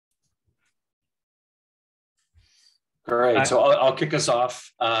Great. So I'll kick us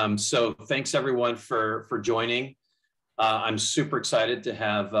off. So thanks everyone for joining. I'm super excited to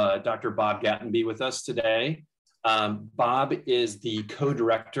have Dr. Bob Gatenby with us today. Bob is the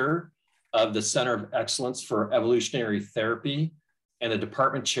co-director of the Center of Excellence for Evolutionary Therapy and the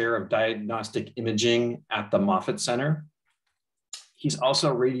Department Chair of Diagnostic Imaging at the Moffitt Center. He's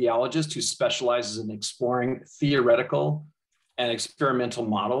also a radiologist who specializes in exploring theoretical and experimental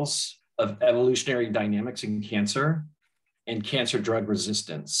models of evolutionary dynamics in cancer and cancer drug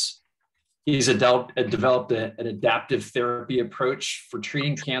resistance. He's developed an adaptive therapy approach for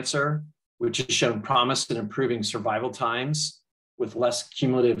treating cancer, which has shown promise in improving survival times with less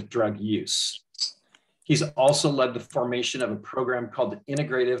cumulative drug use. He's also led the formation of a program called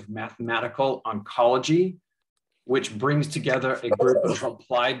Integrative Mathematical Oncology, which brings together a group of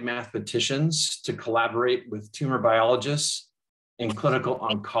applied mathematicians to collaborate with tumor biologists and clinical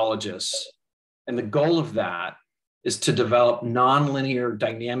oncologists. And the goal of that is to develop nonlinear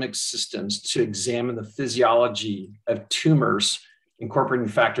dynamic systems to examine the physiology of tumors, incorporating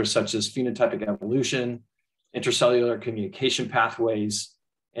factors such as phenotypic evolution, intercellular communication pathways,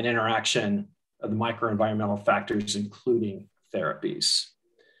 and interaction of the microenvironmental factors, including therapies.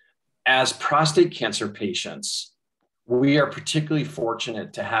 As prostate cancer patients, we are particularly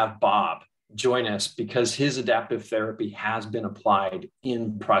fortunate to have Bob join us because his adaptive therapy has been applied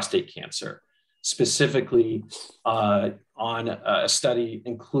in prostate cancer, specifically on a study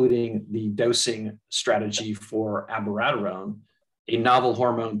including the dosing strategy for abiraterone, a novel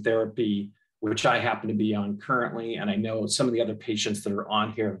hormone therapy, which I happen to be on currently, and I know some of the other patients that are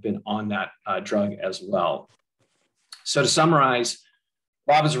on here have been on that drug as well. So to summarize,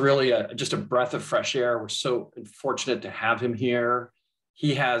 Bob is really just a breath of fresh air. We're so fortunate to have him here.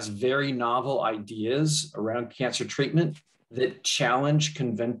 He has very novel ideas around cancer treatment that challenge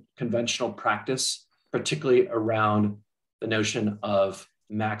conventional practice, particularly around the notion of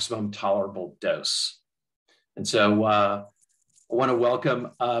maximum tolerable dose. And so I want to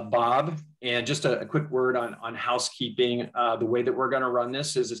welcome Bob, and just a quick word on housekeeping. The way that we're going to run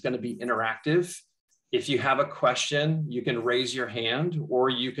this is it's going to be interactive. If you have a question, you can raise your hand, or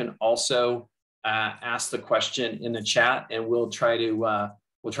you can also ask the question in the chat, and we'll try to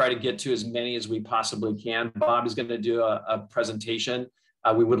get to as many as we possibly can. Bob is going to do a presentation.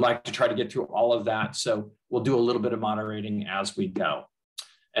 We would like to try to get through all of that, so we'll do a little bit of moderating as we go.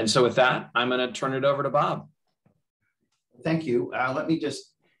 And so with that, I'm going to turn it over to Bob. Thank you. Let me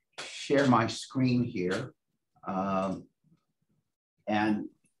just share my screen here. And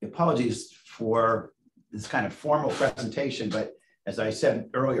apologies for this kind of formal presentation, but as I said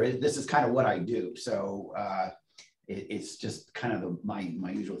earlier, this is kind of what I do. So it's just kind of my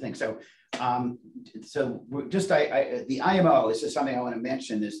usual thing. So we're just the IMO is just something I want to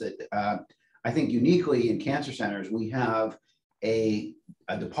mention, is that I think uniquely in cancer centers we have a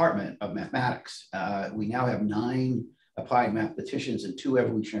department of mathematics. We now have 9 applied mathematicians and 2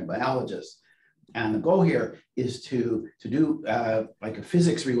 evolutionary biologists, and the goal here is to do like a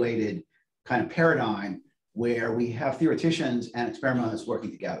physics related kind of paradigm where we have theoreticians and experimentalists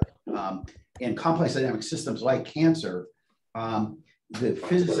working together. In complex dynamic systems like cancer, the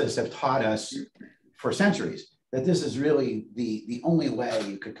physicists have taught us for centuries that this is really the only way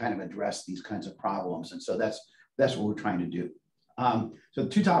you could kind of address these kinds of problems. And so that's what we're trying to do. So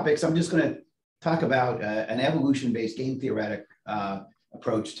 2 topics. I'm just going to talk about an evolution-based game theoretic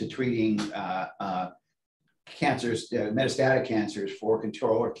approach to treating cancers, metastatic cancers for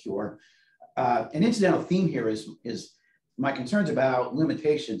control or cure. An incidental theme here is my concerns about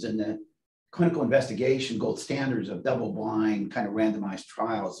limitations in the clinical investigation gold standards of double-blind kind of randomized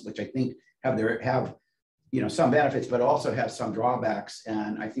trials, which I think have some benefits, but also have some drawbacks.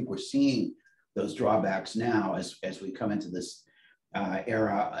 And I think we're seeing those drawbacks now as we come into this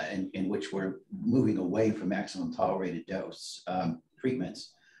era in which we're moving away from maximum tolerated dose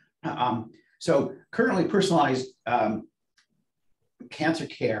treatments. So currently personalized cancer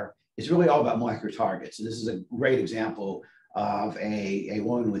care is really all about molecular targets. And this is a great example of a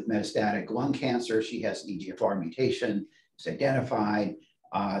woman with metastatic lung cancer. She has an EGFR mutation. It's identified.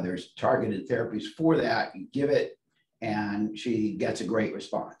 There's targeted therapies for that. You give it, and she gets a great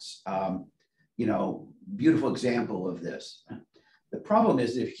response. Beautiful example of this. The problem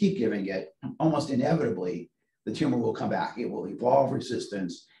is that if you keep giving it, almost inevitably, the tumor will come back. It will evolve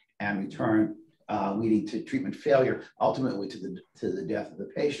resistance and return, leading to treatment failure, ultimately to the death of the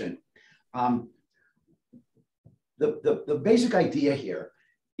patient. The basic idea here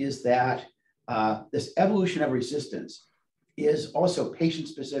is that this evolution of resistance is also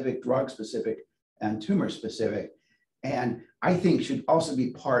patient-specific, drug-specific, and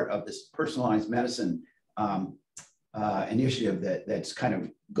initiative that's kind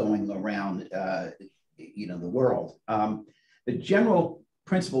of going around, the world. The general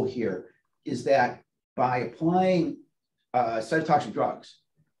principle here is that by applying cytotoxic drugs,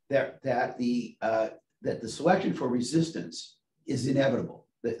 that the selection for resistance is inevitable.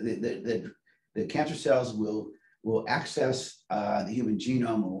 The cancer cells will access the human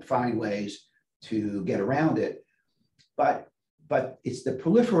genome and will find ways to get around it. But it's the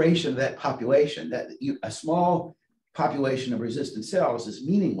proliferation of that population, that a small population of resistant cells is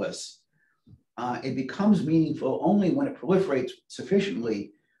meaningless. It becomes meaningful only when it proliferates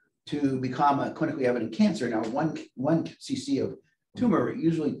sufficiently to become a clinically evident cancer. Now, one cc of tumor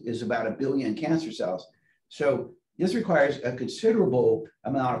usually is about 1 billion cancer cells. So this requires a considerable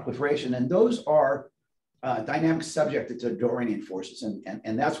amount of proliferation, and those are dynamic subject to Darwinian forces,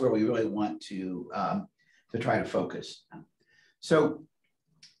 and that's where we really want to try to focus. So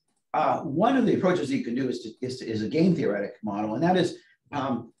one of the approaches you can do is a game theoretic model, and that is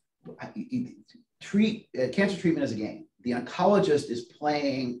treat cancer treatment as a game. The oncologist is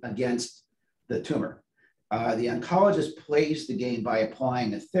playing against the tumor. The oncologist plays the game by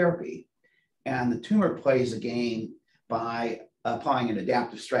applying a therapy, and the tumor plays a game by applying an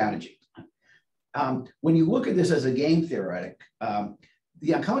adaptive strategy. When you look at this as a game theoretic,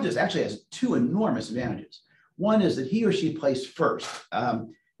 the oncologist actually has 2 enormous advantages. One is that he or she plays first.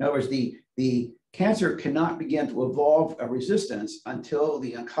 In other words, the cancer cannot begin to evolve a resistance until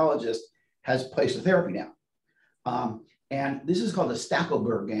the oncologist has placed a therapy down. And this is called the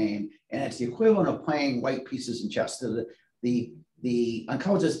Stackelberg game, and it's the equivalent of playing white pieces in chess. So the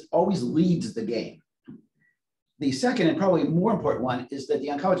oncologist always leads the game. The second and probably more important one is that the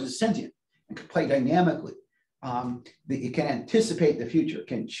oncologist is sentient and can play dynamically. It can anticipate the future,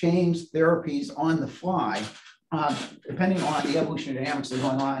 can change therapies on the fly, depending on the evolutionary dynamics that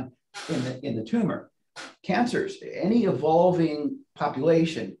are going on in the tumor. Cancers, any evolving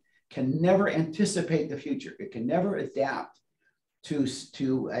population, can never anticipate the future. It can never adapt to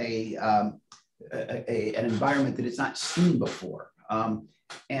an environment that it's not seen before. But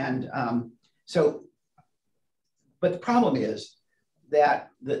the problem is that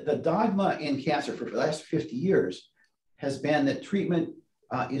the dogma in cancer for the last 50 years has been that treatment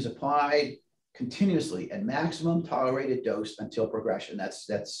is applied continuously at maximum tolerated dose until progression. That's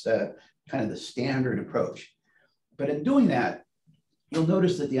kind of the standard approach. But in doing that, you'll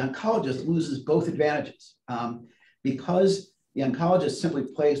notice that the oncologist loses both advantages. Because the oncologist simply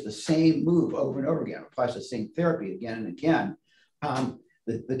plays the same move over and over again, applies the same therapy again and again,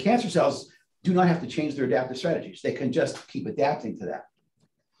 the cancer cells do not have to change their adaptive strategies. They can just keep adapting to that.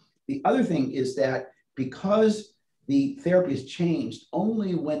 The other thing is that because the therapy is changed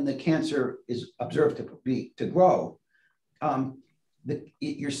only when the cancer is observed to grow,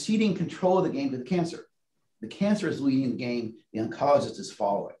 you're ceding control of the game to the cancer. The cancer is leading the game, the oncologist is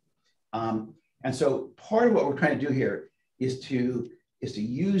following. And so part of what we're trying to do here is to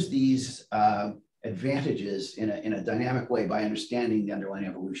use these advantages in a dynamic way by understanding the underlying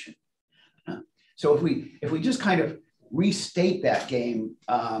evolution. So if we just kind of restate that game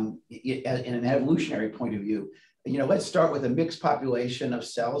in an evolutionary point of view, let's start with a mixed population of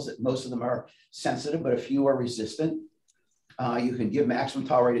cells that most of them are sensitive, but a few are resistant. You can give maximum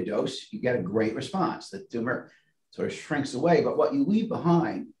tolerated dose, you get a great response. The tumor sort of shrinks away, but what you leave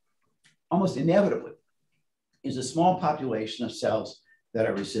behind, almost inevitably, is a small population of cells that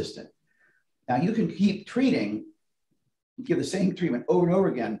are resistant. Now you can keep treating, give the same treatment over and over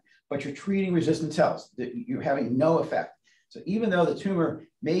again, but you're treating resistant cells. You're having no effect. So even though the tumor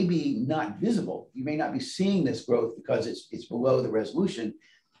may be not visible, you may not be seeing this growth because it's below the resolution,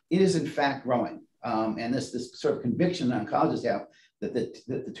 it is in fact growing. And this sort of conviction that oncologists have that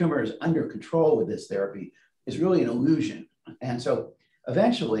the tumor is under control with this therapy is really an illusion. And so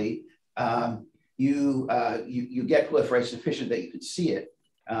eventually you get proliferation sufficient that you can see it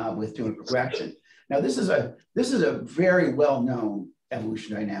with tumor progression. Now this is a very well-known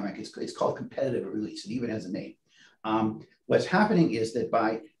evolution dynamic. It's called competitive release. It even has a name. What's happening is that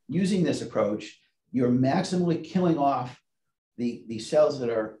by using this approach, you're maximally killing off the cells that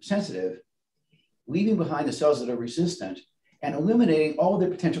are sensitive, leaving behind the cells that are resistant, and eliminating all of their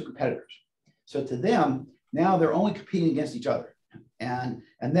potential competitors. So to them, now they're only competing against each other. And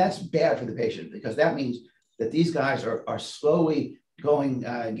that's bad for the patient because that means that these guys are slowly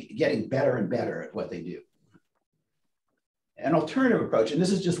getting better and better at what they do. An alternative approach, and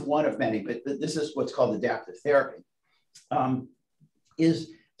this is just one of many, but this is what's called adaptive therapy, is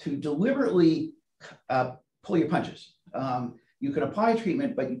to deliberately pull your punches. You can apply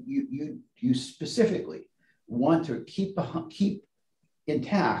treatment, but you specifically want to keep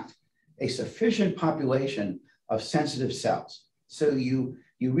intact a sufficient population of sensitive cells. So you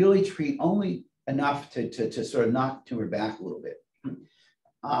really treat only enough to sort of knock the tumor back a little bit.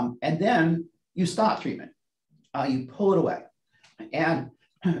 And then you stop treatment. You pull it away. And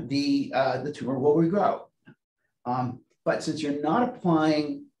the tumor will regrow. But since you're not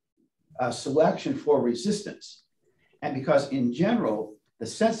applying selection for resistance, and because in general, the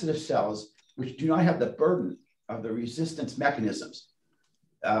sensitive cells, which do not have the burden of the resistance mechanisms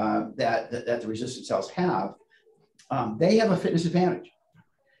that the resistant cells have, they have a fitness advantage.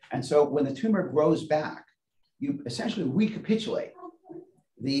 And so when the tumor grows back, you essentially recapitulate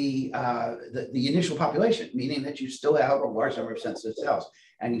the initial population, meaning that you still have a large number of sensitive cells,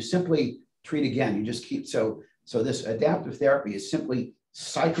 and you simply treat again. You just keep, so this adaptive therapy is simply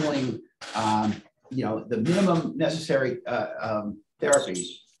cycling, the minimum necessary therapy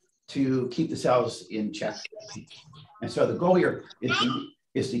to keep the cells in check. And so the goal here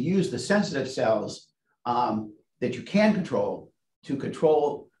is to use the sensitive cells that you can control to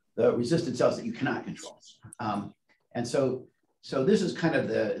control the resistant cells that you cannot control. And so this is kind of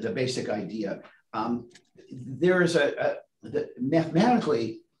the basic idea. There is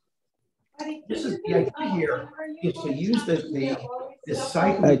mathematically, this is the idea here, is to use the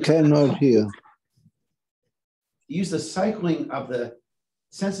cycling. I cannot hear. Use the cycling of the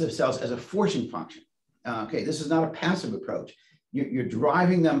sensitive cells as a forcing function. Okay, this is not a passive approach. You're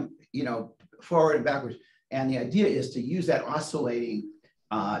driving them, forward and backwards. And the idea is to use that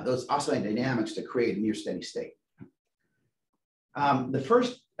those oscillating dynamics to create a near steady state. The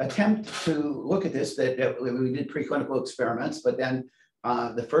first attempt to look at this, that we did preclinical experiments, but then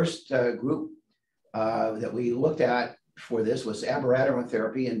the first group that we looked at for this was abiraterone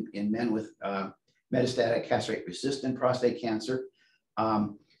therapy in men with metastatic castrate-resistant prostate cancer.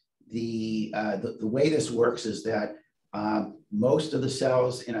 The way this works is that most of the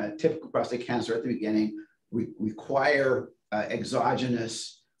cells in a typical prostate cancer at the beginning require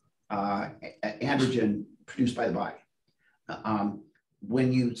exogenous androgen produced by the body.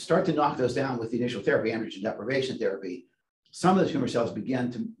 When you start to knock those down with the initial therapy, androgen deprivation therapy, some of the tumor cells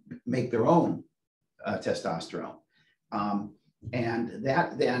begin to make their own testosterone. And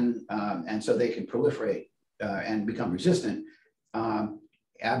that then, and so they can proliferate and become resistant.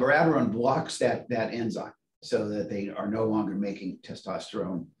 Abiraterone blocks that enzyme so that they are no longer making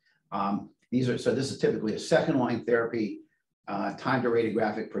testosterone. So this is typically a second-line therapy. Time to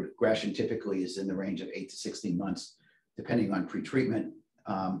radiographic progression typically is in the range of 8 to 16 months, depending on pretreatment.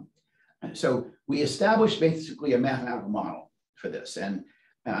 So we established basically a mathematical model for this, and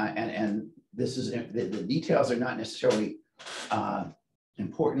this is the details are not necessarily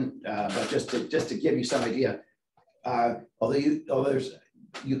important, but just to give you some idea. Although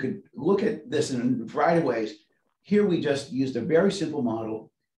you could look at this in a variety of ways. Here we just used a very simple model.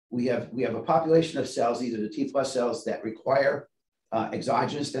 We have a population of cells. These are the T+ cells that require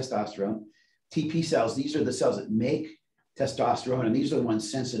exogenous testosterone. TP cells, these are the cells that make testosterone, and these are the ones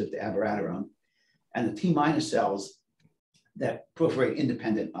sensitive to abiraterone. And the T- cells that proliferate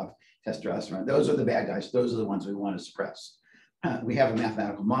independent of testosterone. Those are the bad guys. Those are the ones we want to suppress. We have a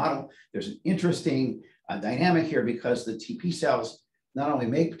mathematical model. There's an interesting dynamic here because the TP cells not only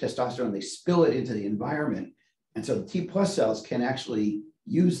make testosterone, they spill it into the environment. And so the T+ cells can actually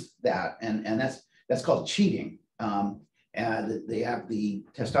use that, and that's called cheating. And they have the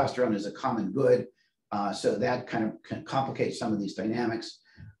testosterone as a common good, so that kind of complicates some of these dynamics.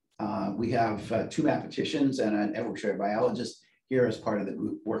 We have 2 mathematicians and an evolutionary biologist here as part of the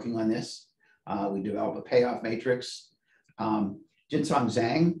group working on this. We develop a payoff matrix. Jinsong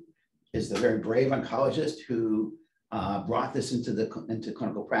Zhang is the very brave oncologist who brought this into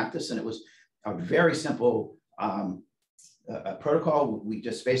clinical practice, and it was a very simple protocol. We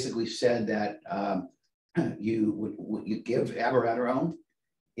just basically said that you give abiraterone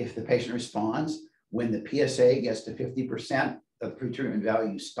if the patient responds. When the PSA gets to 50% of the pretreatment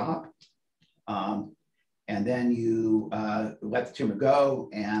value, you stop. And then you let the tumor go.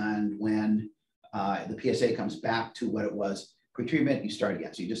 And when the PSA comes back to what it was pretreatment, you start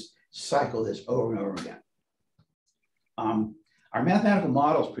again. So you just cycle this over and over again. Our mathematical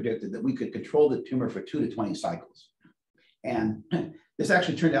models predicted that we could control the tumor for 2 to 20 cycles. And this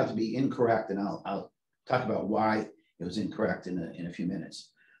actually turned out to be incorrect. And I'll talk about why it was incorrect in a few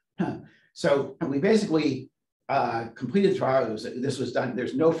minutes. So we basically completed the trial. This was done.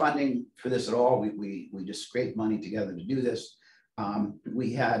 There's no funding for this at all. We just scraped money together to do this.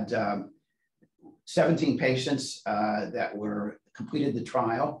 We had 17 patients that completed the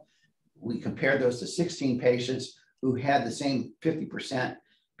trial. We compared those to 16 patients who had the same 50%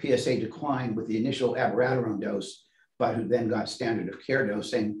 PSA decline with the initial abiraterone dose, but who then got standard of care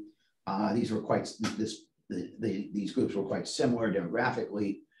dosing. These were this these groups were quite similar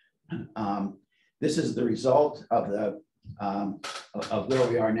demographically. This is the result of of where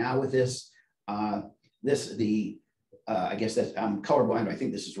we are now with this. I guess that's, I'm colorblind, I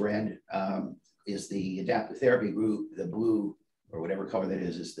think this is red, is the adaptive therapy group. The blue, or whatever color that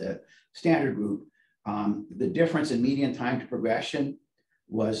is the standard group. The difference in median time to progression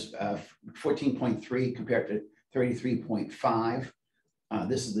was 14.3 compared to 33.5.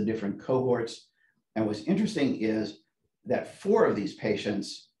 This is the different cohorts. And what's interesting is that 4 of these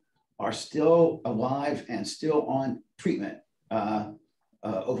patients are still alive and still on treatment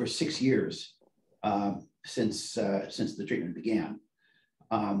over 6 years since the treatment began.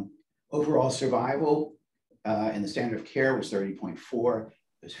 Overall survival in the standard of care was 30.4.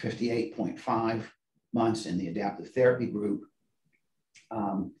 It was 58.5 months in the adaptive therapy group.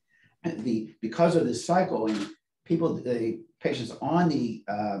 Because of this cycle, and the patients on the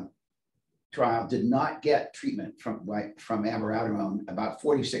trial did not get treatment from abiraterone about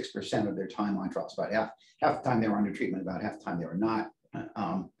 46% of their time on trials, about half the time they were under treatment, about half the time they were not.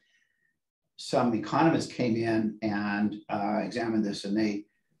 Some economists came in and examined this, and they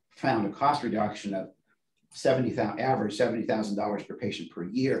found a cost reduction of average $70,000 per patient per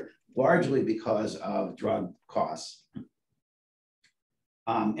year, largely because of drug costs.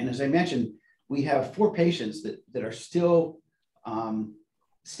 And as I mentioned, we have 4 patients that are still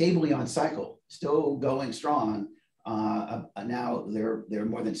stably on cycle, still going strong. Now they're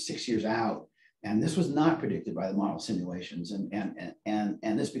more than 6 years out, and this was not predicted by the model simulations, and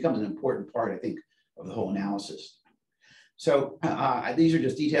this becomes an important part, I think, of the whole analysis. So these are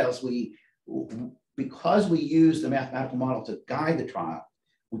just details. Because we use the mathematical model to guide the trial,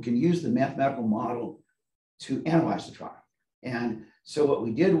 we can use the mathematical model to analyze the trial. And so what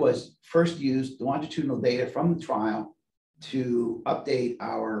we did was first use the longitudinal data from the trial to update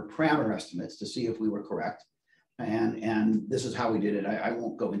our parameter estimates to see if we were correct. And this is how we did it. I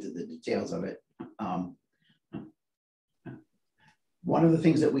won't go into the details of it. One of the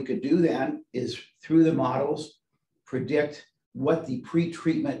things that we could do then is, through the models, predict what the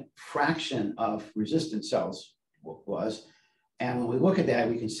pre-treatment fraction of resistant cells was. And when we look at that,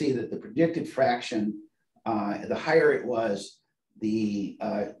 we can see that the predicted fraction, the higher it was, the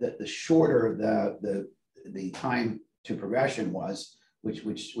shorter the time to progression was,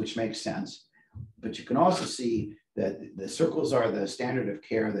 which makes sense. But you can also see that the circles are the standard of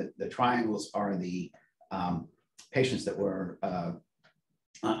care, that the triangles are the patients that were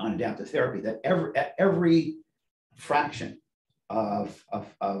on adaptive therapy, that every fraction of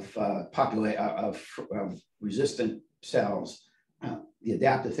resistant cells, the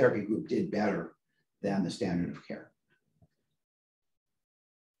adaptive therapy group did better than the standard of care.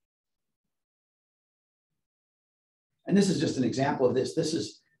 And this is just an example of this. This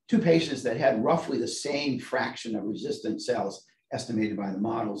is 2 patients that had roughly the same fraction of resistant cells estimated by the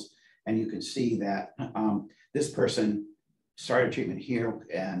models. And you can see that this person started treatment here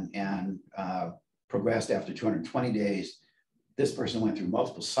and progressed after 220 days. This person went through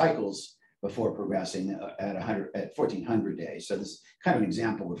multiple cycles before progressing at 1,400 days. So this is kind of an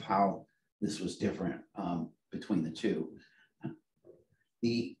example of how this was different between the 2.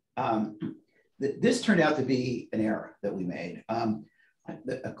 This turned out to be an error that we made.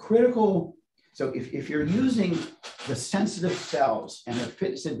 So if you're using the sensitive cells and their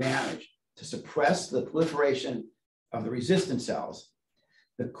fitness advantage to suppress the proliferation of the resistant cells,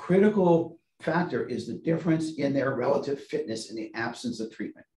 the critical factor is the difference in their relative fitness in the absence of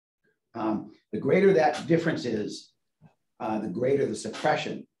treatment. The greater that difference is, the greater the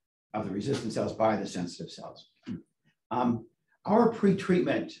suppression of the resistant cells by the sensitive cells. Our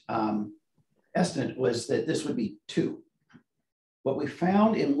pre-treatment estimate was that this would be 2. What we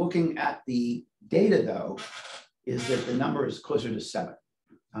found in looking at the data, though, is that the number is closer to 7.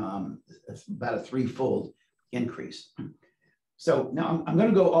 It's about a 3-fold increase. So now I'm going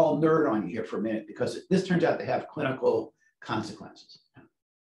to go all nerd on you here for a minute, because this turns out to have clinical consequences.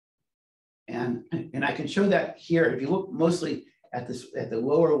 And I can show that here. If you look mostly at the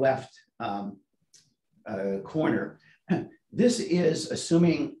lower left corner, this is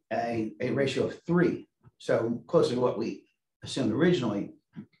assuming a ratio of 3, so closer to what we assumed originally.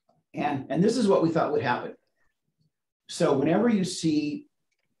 And this is what we thought would happen. So whenever you see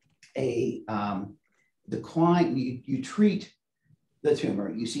a decline, you treat the tumor,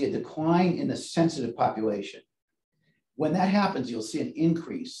 you see a decline in the sensitive population. When that happens, you'll see an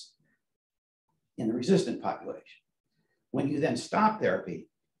increase in the resistant population. When you then stop therapy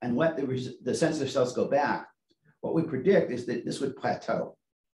and let the sensitive cells go back, what we predict is that this would plateau.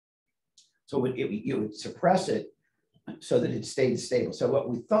 So you would suppress it so that it stayed stable. So what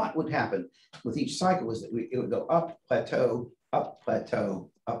we thought would happen with each cycle was that it would go up, plateau, up,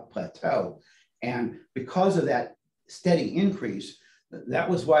 plateau, up, plateau. And because of that steady increase, that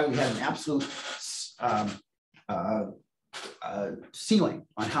was why we had an absolute ceiling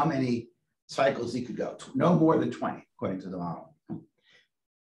on how many cycles he could go, no more than 20, according to the model.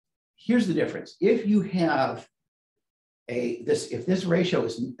 Here's the difference. If you have if this ratio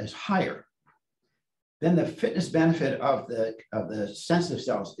is higher, then the fitness benefit of the sensitive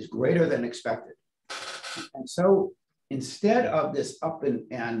cells is greater than expected. And so instead of this up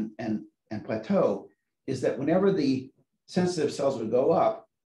and plateau, is that whenever the sensitive cells would go up,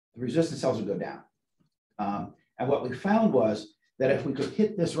 the resistant cells would go down. And what we found was that if we could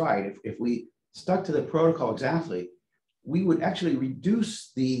hit this right, if we stuck to the protocol exactly, we would actually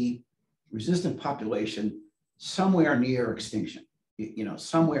reduce the resistant population somewhere near extinction,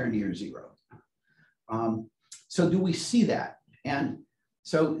 somewhere near zero. So do we see that? And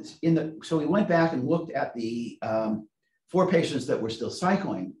so we went back and looked at the 4 patients that were still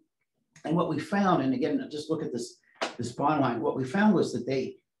cycling. And what we found, and again, just look at this bottom line, what we found was that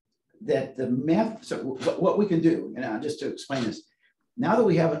the math, so what we can do, just to explain this, now that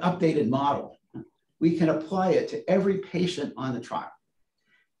we have an updated model, we can apply it to every patient on the trial.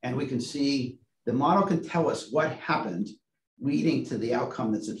 And we can see, the model can tell us what happened leading to the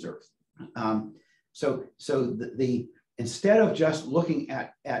outcome that's observed. So instead of just looking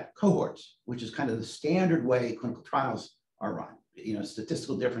at cohorts, which is kind of the standard way clinical trials are run,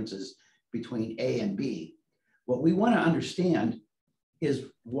 statistical differences between A and B, what we want to understand is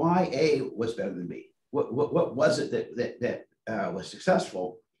why A was better than B. What was it that was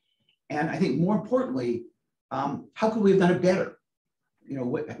successful? And I think more importantly, how could we have done it better?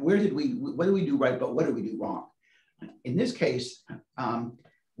 What did we do right, but what did we do wrong? In this case,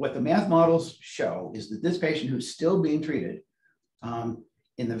 what the math models show is that this patient who's still being treated,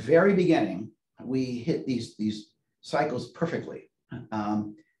 in the very beginning, we hit these cycles perfectly,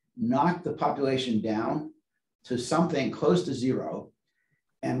 knocked the population down to something close to zero.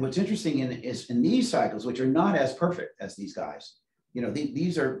 And what's interesting is in these cycles, which are not as perfect as these guys,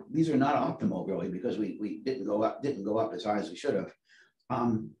 these are not optimal really, because we didn't go up as high as we should have.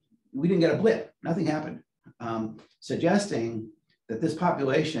 We didn't get a blip, nothing happened, suggesting that this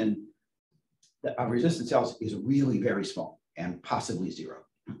population of resistant cells is really very small and possibly zero.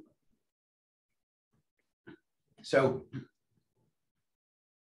 So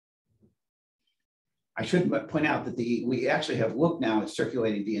I should point out that we actually have looked now at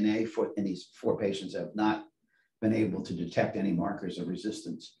circulating DNA in these 4 patients, have not been able to detect any markers of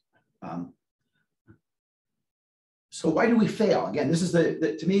resistance. So why do we fail? Again, this is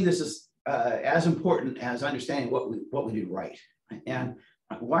to me, this is as important as understanding what we do right. And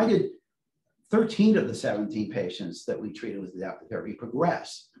why did 13 of the 17 patients that we treated with adaptive therapy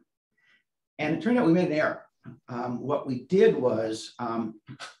progress? And it turned out we made an error. What we did was,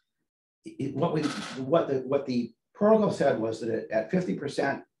 what the protocol said was that at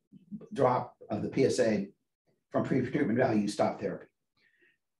 50% drop of the PSA from pre-treatment value, you stop therapy.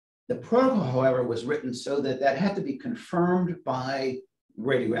 The protocol, however, was written so that had to be confirmed by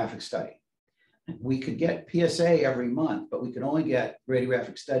radiographic study. We could get PSA every month, but we could only get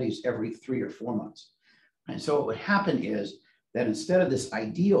radiographic studies every 3 or 4 months. And so what would happen is that instead of this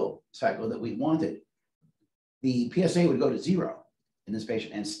ideal cycle that we wanted, the PSA would go to 0 in this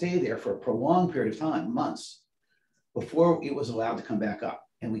patient and stay there for a prolonged period of time, months, before it was allowed to come back up.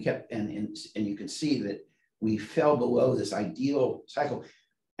 And we kept, and you can see that we fell below this ideal cycle.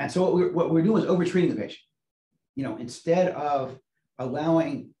 And so what we're doing is over-treating the patient. Instead of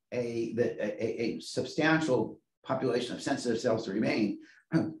allowing a substantial population of sensitive cells to remain,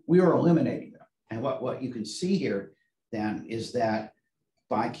 we are eliminating them. And what you can see here then is that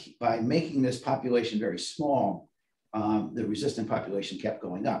by making this population very small, the resistant population kept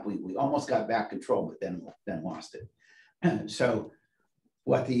going up. We almost got back control, but then lost it. And so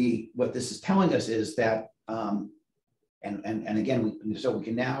what this is telling us is that, and again, so we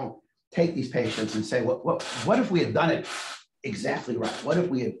can now take these patients and say, what if we had done it exactly right? What if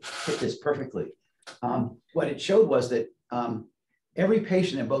we had hit this perfectly? What it showed was that every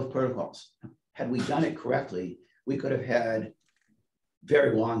patient in both protocols, had we done it correctly, we could have had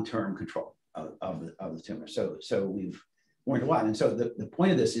very long-term control of the tumor. So we've learned a lot. And so the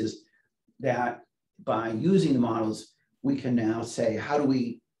point of this is that by using the models, we can now say, how do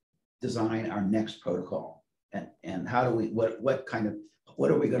we design our next protocol? And how do we, what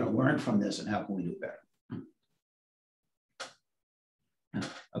are we going to learn from this, and how can we do it better?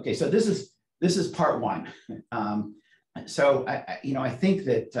 Okay, so this is part 1. So I think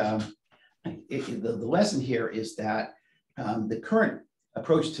that the lesson here is that the current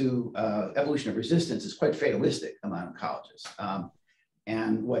approach to evolution of resistance is quite fatalistic among oncologists.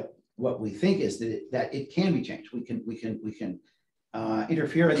 And what we think is that it can be changed. We can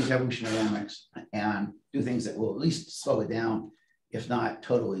interfere in these evolutionary dynamics and do things that will at least slow it down, if not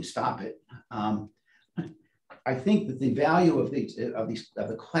totally stop it. I think that the value of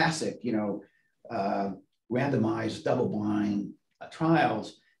the classic, randomized double-blind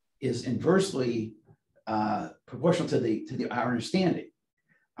trials is inversely proportional to our understanding.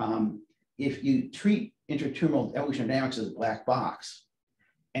 If you treat intratumoral evolutionary dynamics as a black box,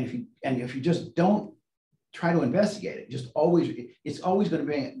 and if you just don't try to investigate it, it's always going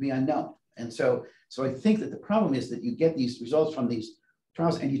to be unknown. And so I think that the problem is that you get these results from these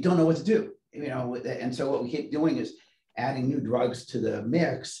trials and you don't know what to do. And so what we keep doing is adding new drugs to the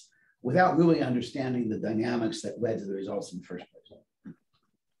mix without really understanding the dynamics that led to the results in the first place.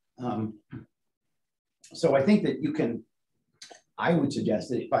 So I think that I would suggest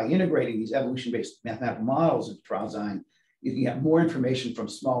that by integrating these evolution-based mathematical models into trial design, you can get more information from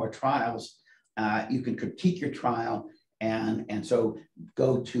smaller trials. You can critique your trial and so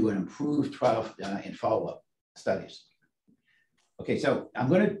go to an improved trial in follow-up studies. Okay, so I'm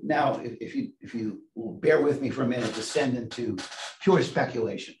going to now, if you will bear with me for a minute, descend into pure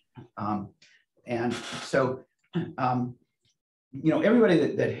speculation. And so,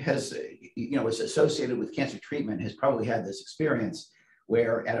 everybody that has, is associated with cancer treatment has probably had this experience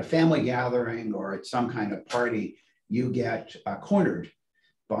where at a family gathering or at some kind of party, you get cornered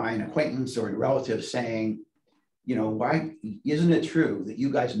by an acquaintance or a relative saying, why isn't it true that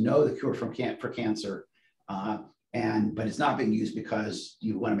you guys know the cure for cancer, but it's not being used because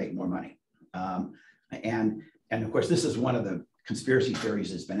you want to make more money? And of course, this is one of the conspiracy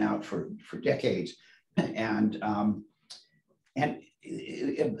theories that's been out for decades. And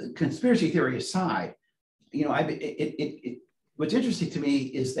conspiracy theory aside, what's interesting to me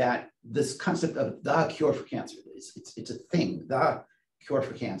is that this concept of the cure for cancer, it's a thing, the cure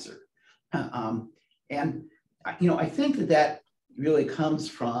for cancer. I think that really comes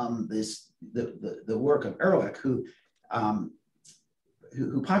from the work of Ehrlich, who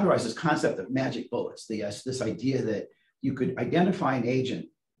popularized this concept of magic bullets, this idea that you could identify an agent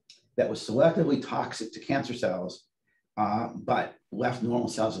that was selectively toxic to cancer cells, but left normal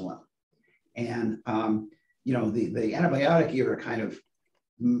cells alone. And the antibiotic era kind of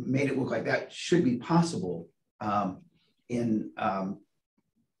made it look like that should be possible in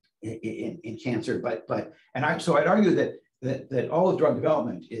cancer, so I'd argue that all of drug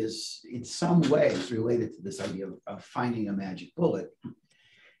development is in some ways related to this idea of finding a magic bullet.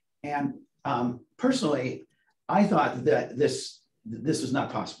 And personally, I thought that this was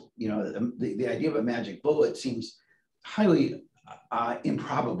not possible. The idea of a magic bullet seems highly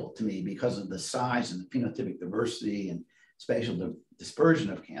improbable to me because of the size and the phenotypic diversity and spatial dispersion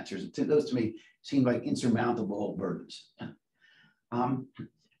of cancers. Those to me seem like insurmountable burdens.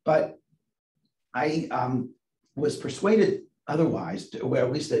 But I was persuaded otherwise, or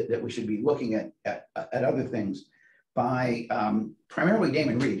at least that we should be looking at other things by primarily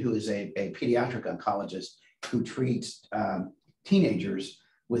Damon Reed, who is a pediatric oncologist who treats teenagers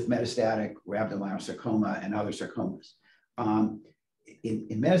with metastatic rhabdomyosarcoma and other sarcomas. In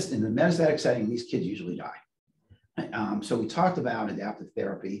the metastatic setting, these kids usually die. So we talked about adaptive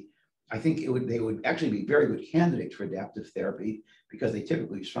therapy. I think they would actually be very good candidates for adaptive therapy because they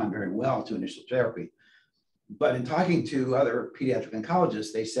typically respond very well to initial therapy. But in talking to other pediatric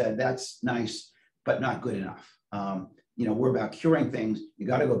oncologists, they said, that's nice, but not good enough. We're about curing things. You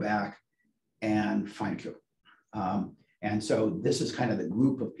got to go back and find a cure. And so this is kind of the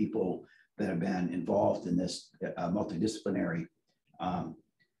group of people that have been involved in this multidisciplinary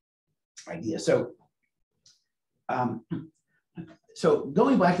idea. So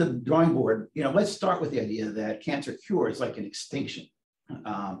going back to the drawing board, let's start with the idea that cancer cure is like an extinction.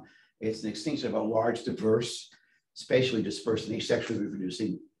 It's an extinction of a large, diverse, spatially dispersed, and asexually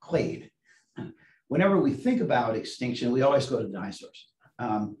reproducing clade. Whenever we think about extinction, we always go to dinosaurs.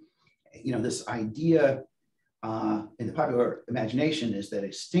 This idea in the popular imagination is that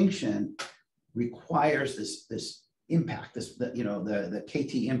extinction requires this impact, the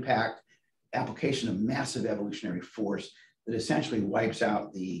KT impact application of massive evolutionary force that essentially wipes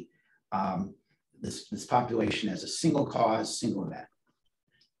out this population as a single cause, single event.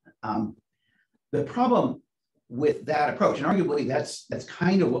 The problem with that approach, and arguably that's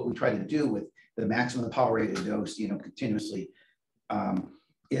kind of what we try to do with the maximum tolerated dose, continuously,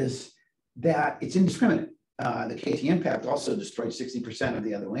 is that it's indiscriminate. The KT impact also destroyed 60% of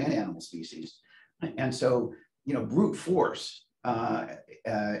the other land animal species. And so, brute force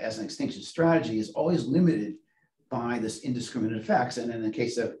as an extinction strategy is always limited by this indiscriminate effects. And in the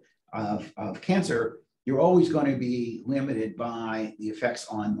case of cancer, you're always going to be limited by the effects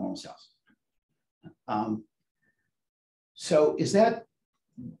on normal cells. So is that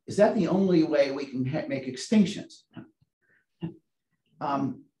the only way we can make extinctions?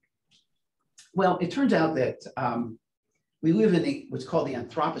 Well, it turns out that we live in what's called the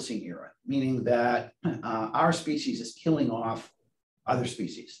Anthropocene era, meaning that our species is killing off other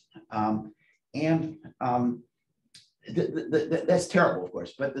species. That's terrible, of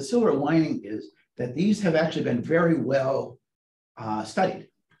course, but the silver lining is that these have actually been very well studied.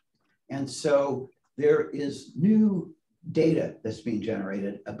 And so there is new data that's being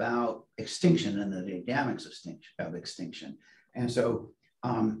generated about extinction and the dynamics of extinction. And so,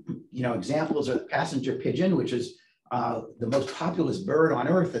 examples are the passenger pigeon, which is the most populous bird on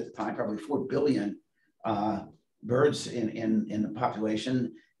Earth at the time, probably 4 billion birds in the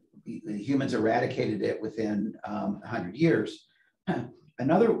population. The humans eradicated it within 100 years.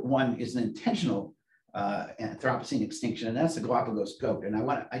 Another one is an intentional Anthropocene extinction, and that's the Galapagos goat. And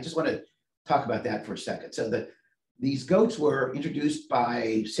I just want to talk about that for a second. So these goats were introduced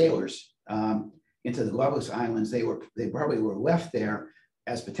by sailors into the Galapagos Islands. They probably were left there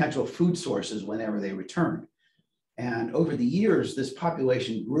as potential food sources whenever they returned. And over the years, this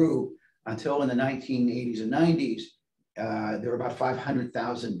population grew until in the 1980s and 90s, there were about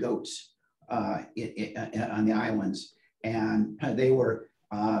 500,000 goats on the islands. And they were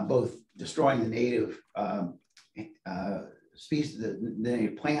both destroying the native species, the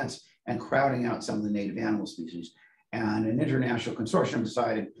native plants, and crowding out some of the native animal species. And an international consortium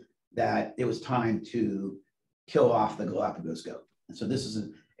decided that it was time to kill off the Galapagos goat. And so this is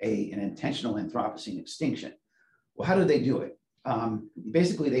an intentional Anthropocene extinction. Well, how did they do it?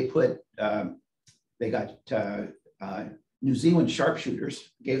 Basically, they got New Zealand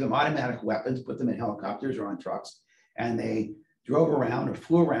sharpshooters, gave them automatic weapons, put them in helicopters or on trucks, and they drove around or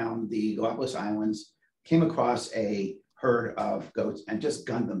flew around the Galapagos Islands, came across a herd of goats and just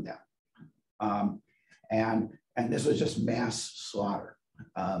gunned them down. And this was just mass slaughter.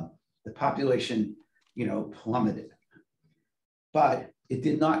 The population, plummeted, but it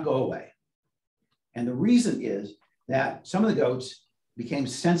did not go away. And the reason is that some of the goats became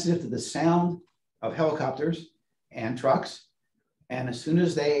sensitive to the sound of helicopters and trucks. And as soon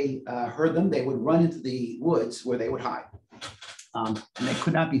as they heard them, they would run into the woods where they would hide. And they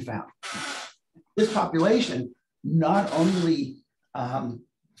could not be found. This population not only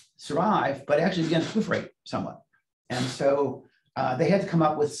survived, but actually began to proliferate somewhat. And so they had to come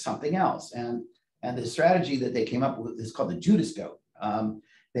up with something else. And the strategy that they came up with is called the Judas goat.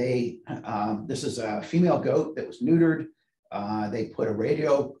 This is a female goat that was neutered. They put a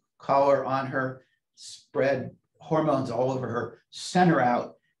radio collar on her, spread hormones all over her, sent her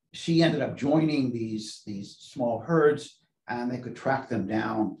out. She ended up joining these small herds, and they could track them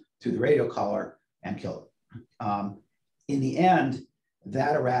down through the radio collar and kill them. In the end,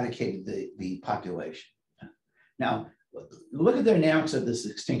 that eradicated the population. Now, look at the dynamics of this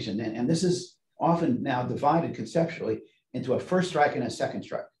extinction, and this is often now divided conceptually into a first strike and a second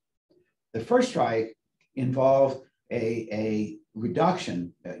strike. The first strike involved a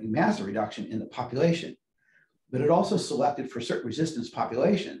reduction, a massive reduction in the population, but it also selected for certain resistance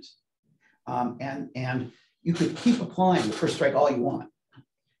populations. And you could keep applying the first strike all you want.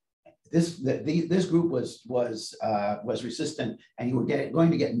 This group was resistant, and you were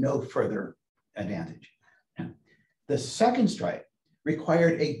going to get no further advantage. The second strike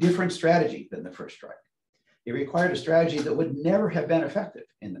required a different strategy than the first strike. It required a strategy that would never have been effective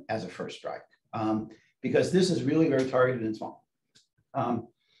as a first strike, because this is really very targeted and small. But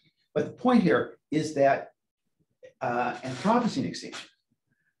the point here is that Anthropocene extinction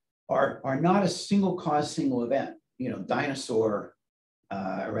are not a single cause, single event, dinosaur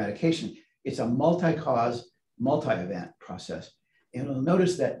eradication. It's a multi-cause, multi-event process. And you'll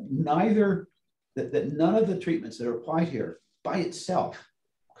notice that none of the treatments that are applied here by itself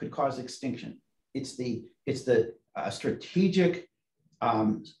could cause extinction. It's the strategic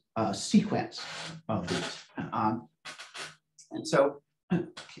sequence of these. And so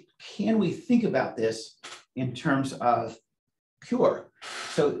can we think about this in terms of cure?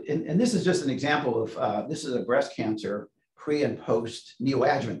 So, and this is just an example of, this is a breast cancer pre and post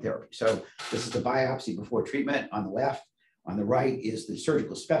neoadjuvant therapy. So this is the biopsy before treatment on the left. On the right is the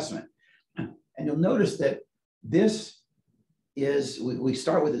surgical specimen. And you'll notice that this is, we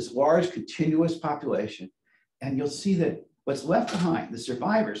start with this large continuous population, and you'll see that what's left behind, the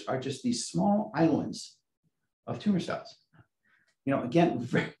survivors, are just these small islands of tumor cells. Again,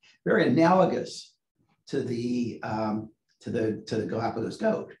 very, very analogous to the the Galapagos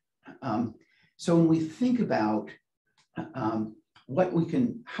goat. So when we think about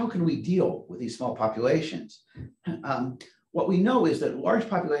how can we deal with these small populations? What we know is that large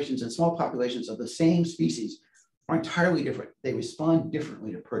populations and small populations of the same species are entirely different. They respond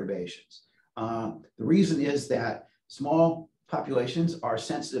differently to perturbations. The reason is that small populations are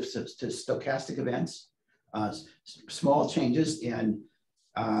sensitive to stochastic events. Small changes in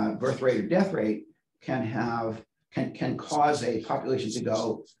birth rate or death rate can cause a population to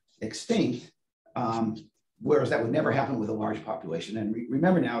go extinct, whereas that would never happen with a large population. And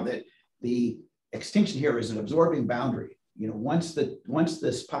remember now that the extinction here is an absorbing boundary. Once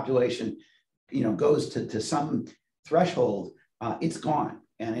this population, goes to some threshold, it's gone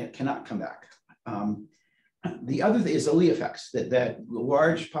and it cannot come back. The other thing is allele effects, that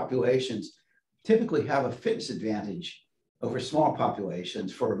large populations typically have a fitness advantage over small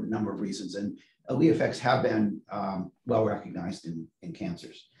populations for a number of reasons. And allele effects have been well recognized in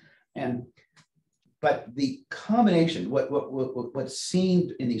cancers. But the combination, what's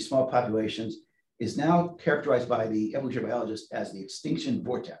seen in these small populations is now characterized by the evolutionary biologists as the extinction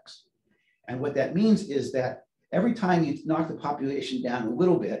vortex. And what that means is that every time you knock the population down a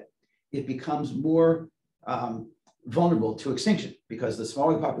little bit, it becomes more vulnerable to extinction, because the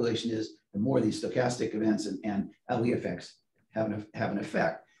smaller the population is, the more these stochastic events and allele effects have an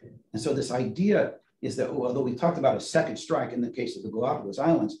effect. And so this idea is that, although we talked about a second strike in the case of the Galapagos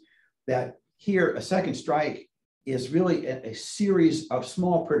Islands, that here a second strike is really a series of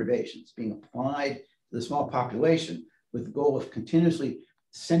small perturbations being applied to the small population with the goal of continuously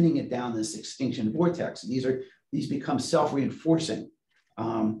sending it down this extinction vortex. And these become self-reinforcing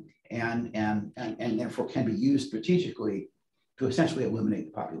and therefore can be used strategically to essentially eliminate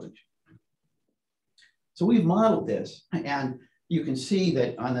the population. So we've modeled this, and you can see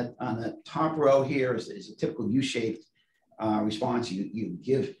that on the top row here is a typical U-shaped response. You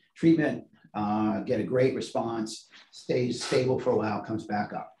give treatment, get a great response, stays stable for a while, comes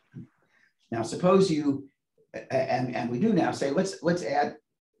back up. Now, suppose you, and we do now say, let's add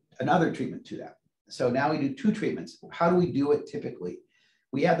another treatment to that. So now we do two treatments. How do we do it typically?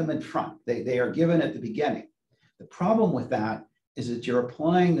 We add them in front. They are given at the beginning. The problem with that is that you're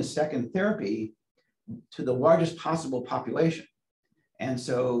applying the second therapy to the largest possible population. And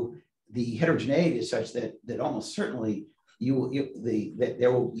so the heterogeneity is such that almost certainly you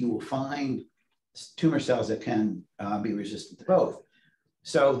will find tumor cells that can be resistant to both.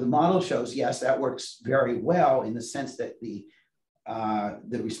 So the model shows, yes, that works very well in the sense that the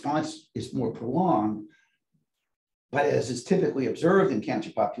response is more prolonged, but as is typically observed in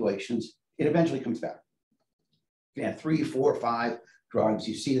cancer populations, it eventually comes back. You have 3, 4, 5 drugs,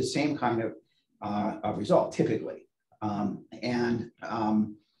 you see the same kind of result typically.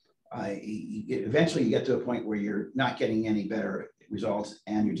 Eventually you get to a point where you're not getting any better results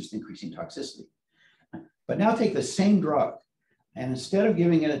and you're just increasing toxicity. But now take the same drug, and instead of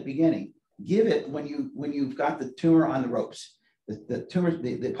giving it at the beginning, give it when you've got the tumor on the ropes.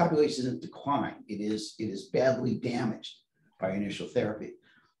 The population is in decline. It is badly damaged by initial therapy.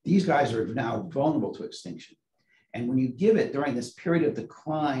 These guys are now vulnerable to extinction. And when you give it during this period of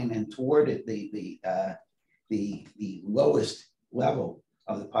decline and toward it, the lowest level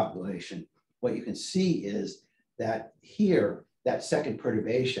of the population, what you can see is that here, that second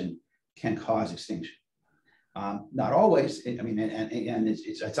perturbation can cause extinction. Not always, I mean, and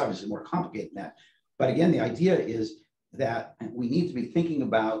it's obviously more complicated than that. But again, the idea is that we need to be thinking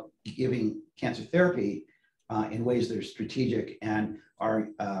about giving cancer therapy in ways that are strategic and are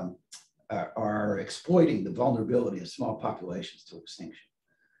exploiting the vulnerability of small populations to extinction.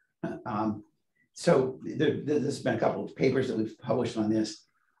 So there's been a couple of papers that we've published on this.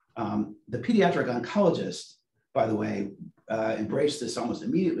 The pediatric oncologists, by the way, embrace this almost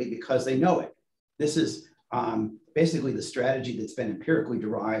immediately because they know it. This is basically the strategy that's been empirically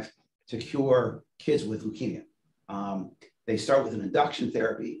derived to cure kids with leukemia. They start with an induction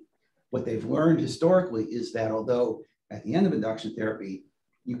therapy. What they've learned historically is that although at the end of induction therapy,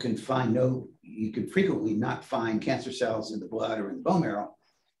 you can frequently not find cancer cells in the blood or in the bone marrow,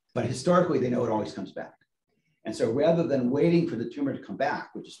 but historically they know it always comes back. And so rather than waiting for the tumor to come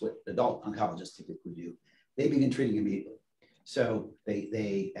back, which is what adult oncologists typically do, they begin treating immediately. So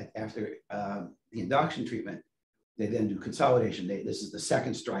after the induction treatment, they then do consolidation. This is the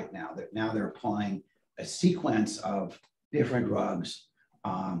second strike now. Now they're applying a sequence of different drugs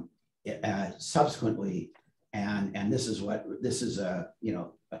subsequently, and this is a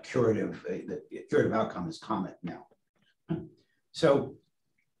curative. The curative outcome is common now. So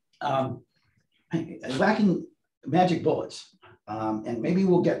lacking magic bullets, and maybe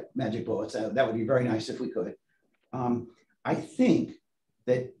we'll get magic bullets. That would be very nice if we could. I think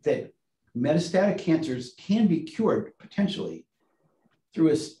that metastatic cancers can be cured potentially through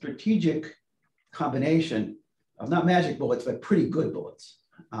a strategic combination of not magic bullets, but pretty good bullets.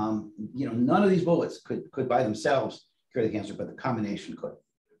 None of these bullets could by themselves cure the cancer, but the combination could.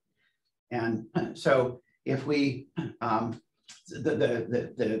 And so if we, the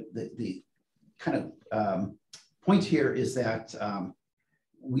kind of point here is that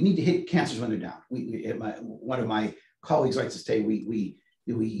we need to hit cancers when they're down. One of my colleagues likes to say we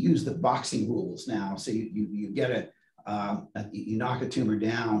use the boxing rules now. So you get you knock a tumor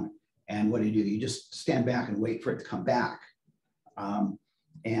down, and what do? You just stand back and wait for it to come back.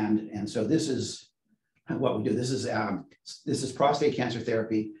 And so this is what we do. This is prostate cancer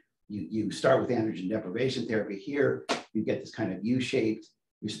therapy. You start with androgen deprivation therapy. Here you get this kind of U-shaped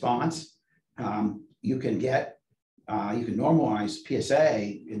response. You can normalize PSA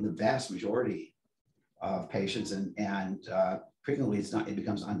in the vast majority of patients, and frequently it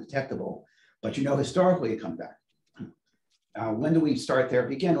becomes undetectable. But historically it comes back. When do we start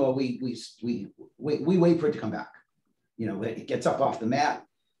therapy again? Well, we wait for it to come back. It gets up off the mat,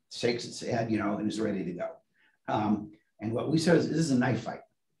 shakes its head, and is ready to go. And what we say is this is a knife fight.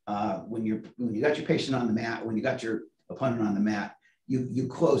 When you got your patient on the mat, when you got your opponent on the mat, you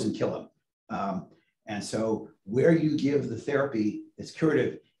close and kill them. And so where you give the therapy that's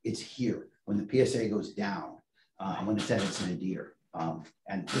curative, it's here when the PSA goes down, when it's at its nadir.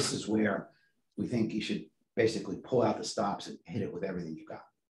 And this is where we think you should basically pull out the stops and hit it with everything you got.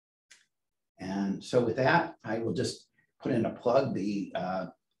 And so with that, I will just put in a plug.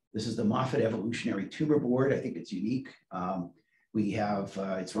 This is the Moffitt Evolutionary Tumor Board. I think it's unique. We have,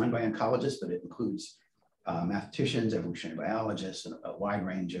 it's run by oncologists, but it includes mathematicians, evolutionary biologists, and a wide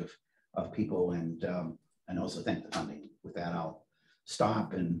range of people, and also thank the funding. With that, I'll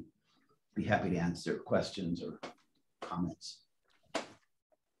stop and be happy to answer questions or comments.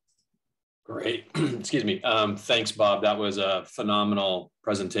 Great. Excuse me. Thanks, Bob. That was a phenomenal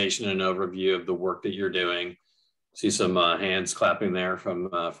presentation and overview of the work that you're doing. See some hands clapping there from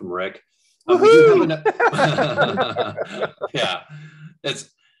Rick. We do have yeah,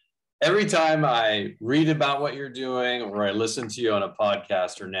 it's every time I read about what you're doing, or I listen to you on a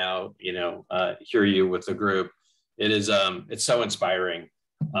podcast, or now hear you with the group. It is it's so inspiring.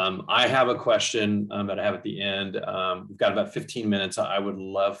 I have a question that I have at the end. We've got about 15 minutes. I would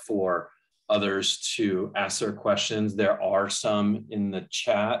love for others to ask their questions. There are some in the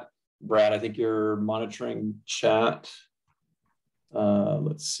chat. Brad, I think you're monitoring chat.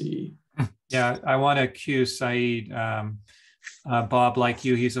 Let's see. Yeah, I want to cue Saeed. Bob, like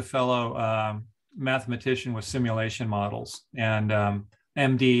you, he's a fellow mathematician with simulation models, and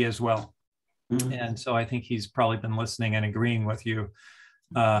MD as well. Mm-hmm. And so I think he's probably been listening and agreeing with you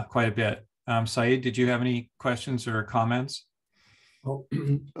quite a bit. Saeed, did you have any questions or comments? Oh,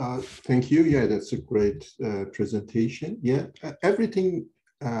 thank you. Yeah, that's a great presentation. Yeah, everything,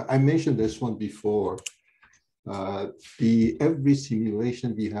 I mentioned this one before. Every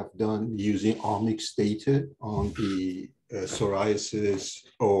simulation we have done using omics data on the psoriasis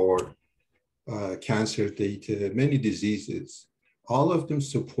or cancer data, many diseases, all of them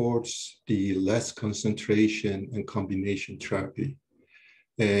supports the less concentration and combination therapy.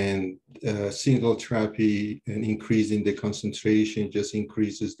 And single therapy and increasing the concentration just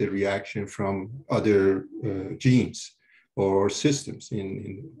increases the reaction from other genes or systems.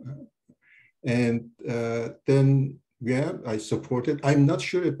 Then, yeah, I support it. I'm not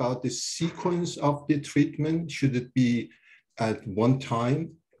sure about the sequence of the treatment. Should it be at one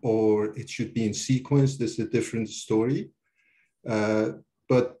time or it should be in sequence? This is a different story. Yeah,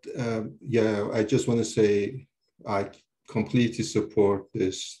 I just want to say I completely support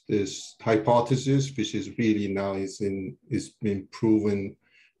this hypothesis, which is really now is been proven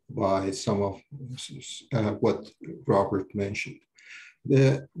by some of what Robert mentioned.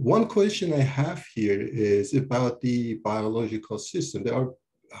 The one question I have here is about the biological system. They are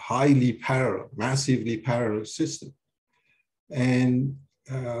highly parallel, massively parallel system. And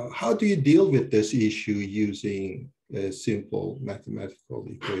how do you deal with this issue using a simple mathematical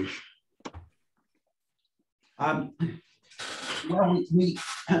equation? Well, we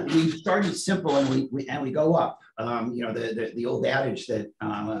started simple and we go up. The old adage that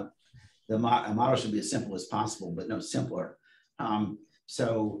the model should be as simple as possible, but no simpler.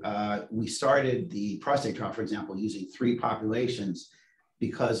 So we started the prostate trial, for example, using 3 populations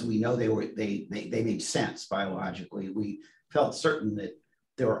because we know they made sense biologically. We felt certain that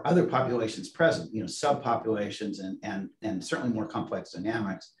there were other populations present, subpopulations and certainly more complex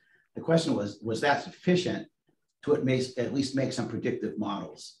dynamics. The question was that sufficient to at least make some predictive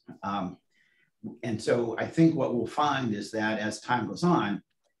models? and so I think what we'll find is that as time goes on,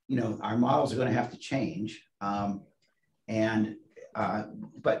 our models are going to have to change. But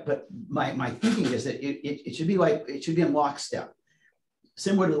my thinking is that it should be in lockstep,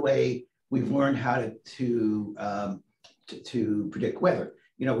 similar to the way we've learned how to predict weather.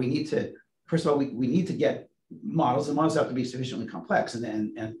 We need to, first of all, we need to get models. The models have to be sufficiently complex,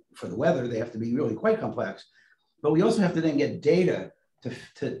 and for the weather, they have to be really quite complex. But we also have to then get data to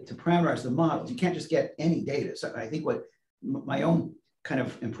parameterize the models. You can't just get any data. So I think what my own kind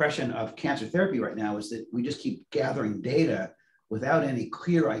of impression of cancer therapy right now is that we just keep gathering data without any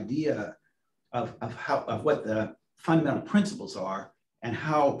clear idea of what the fundamental principles are and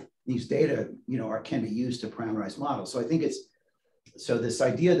how these data, can be used to parameterize models. So I think so this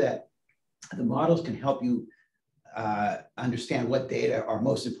idea that the models can help you understand what data are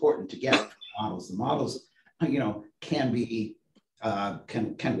most important to get from the models. The models, can be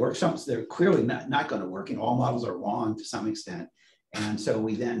can work. Some they're clearly not going to work, and all models are wrong to some extent. And so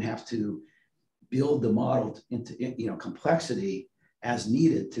we then have to build the model into complexity as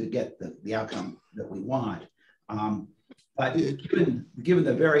needed to get the outcome that we want. But given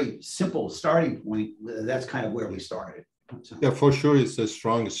the very simple starting point, that's kind of where we started. So. Yeah, for sure, it's a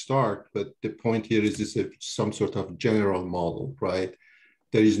strong start. But the point here is some sort of general model, right?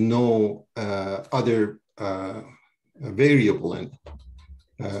 There is no other variable in.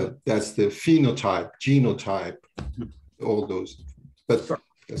 That's the phenotype, genotype, all those. But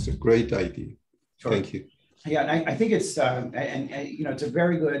that's a great idea. Sure. Thank you. Yeah, and I think it's it's a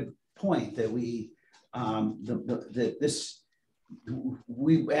very good point that we and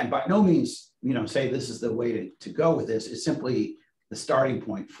by no means say this is the way to go with this. It's simply the starting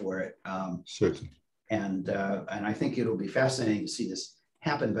point for it. Certainly. And I think it'll be fascinating to see this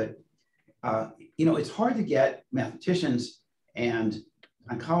happen. But it's hard to get mathematicians and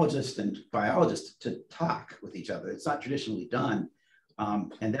oncologists and biologists to talk with each other. It's not traditionally done.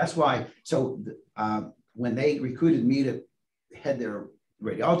 And that's why, when they recruited me to head their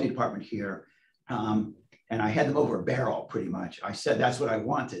radiology department here, and I had them over a barrel pretty much, I said that's what I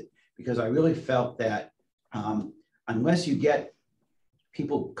wanted, because I really felt that unless you get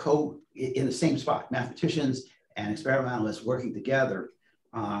people in the same spot, mathematicians and experimentalists working together,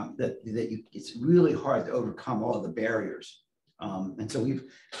 it's really hard to overcome all of the barriers. And so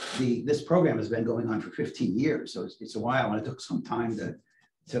this program has been going on for 15 years. So it's a while, and it took some time to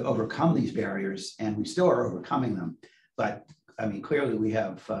overcome these barriers, and we still are overcoming them. But I mean, clearly we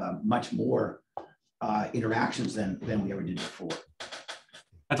have much more interactions than we ever did before.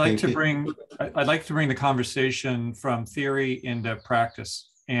 I'd like to bring the conversation from theory into practice,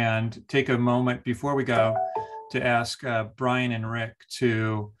 and take a moment before we go to ask Brian and Rick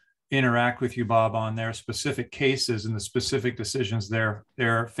to interact with you, Bob, on their specific cases and the specific decisions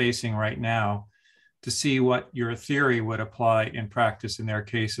they're facing right now, to see what your theory would apply in practice in their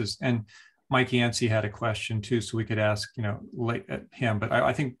cases. And Mike Yancey had a question too, so we could ask him. But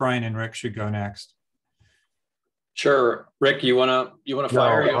I think Brian and Rick should go next. Sure, Rick, you wanna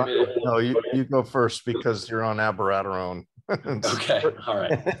fire? No, you go first because you're on abiraterone. Okay,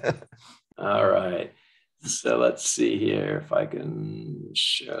 all right. So let's see here if I can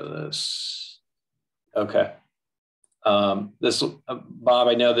share this. Okay. Bob,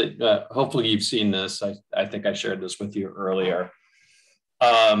 I know that hopefully you've seen this. I think I shared this with you earlier.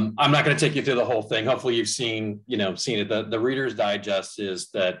 I'm not going to take you through the whole thing. Hopefully you've seen it. The Reader's Digest is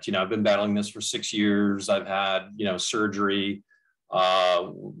that, I've been battling this for 6 years. I've had, surgery,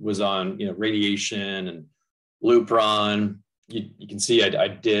 was on, radiation and Lupron. You can see I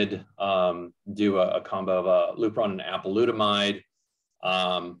did do a combo of Lupron and apalutamide,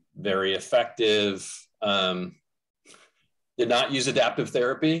 very effective. Did not use adaptive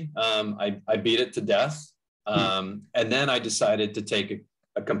therapy. I beat it to death. And then I decided to take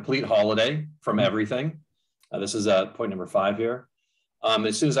a complete holiday from everything. This is point number 5 here.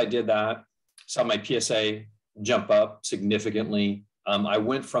 As soon as I did that, saw my PSA jump up significantly. I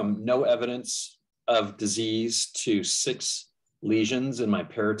went from no evidence of disease to 6 lesions in my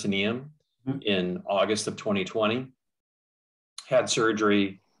peritoneum in August of 2020. Had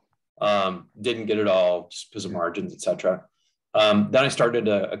surgery, didn't get it all just because of margins, etc. Then I started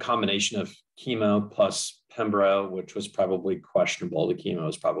a combination of chemo plus Pembro, which was probably questionable. The chemo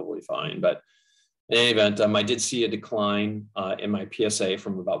was probably fine, but in any event, I did see a decline in my PSA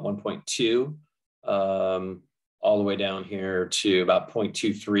from about 1.2 all the way down here to about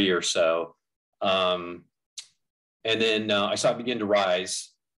 0.23 or so. And then I saw it begin to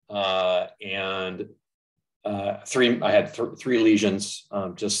rise, and I had 3 lesions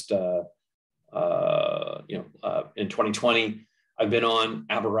in 2020. I've been on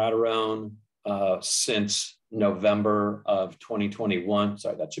abiraterone, since November of 2021.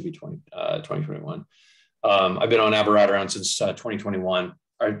 Sorry, that should be 2021. I've been on abiraterone since 2021,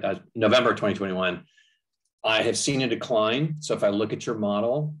 or November 2021. I have seen a decline. So if I look at your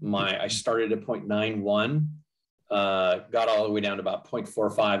model, I started at 0.91, got all the way down to about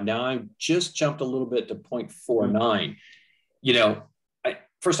 0.45. Now I just jumped a little bit to 0.49. You know,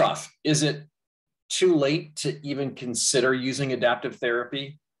 first off, is it too late to even consider using adaptive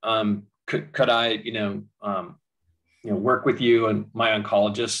therapy? Could I, work with you and my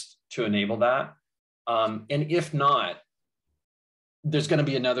oncologist to enable that? And if not, there's going to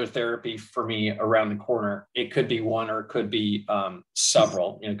be another therapy for me around the corner. It could be one, or it could be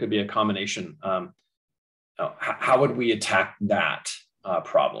several. It could be a combination. How would we attack that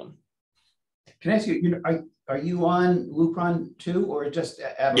problem? Can I ask you, are you on Lupron too, or just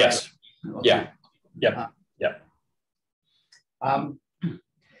abiraterone? Yes. Okay. Yeah.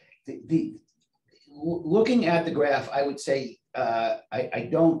 Looking at the graph, I would say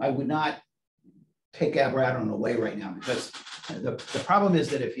I would not take abiraterone away right now, because the problem is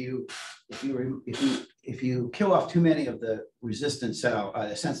that if you kill off too many of the resistant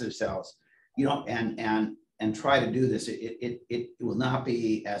sensitive cells, you don't and try to do this, it will not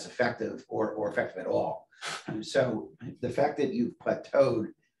be as effective or effective at all. And so the fact that you've plateaued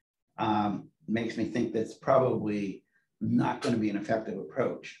makes me think that's probably not going to be an effective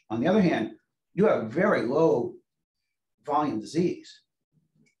approach. On the other hand, you have very low volume disease.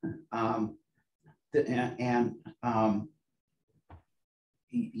 I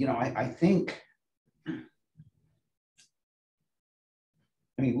think,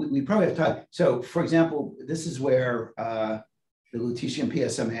 we probably have time. So for example, this is where the lutetium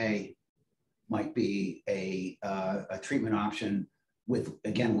PSMA might be a treatment option with,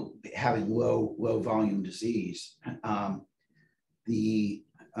 again, having low volume disease. I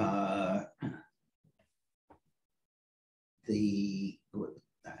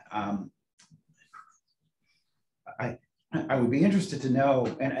would be interested to know,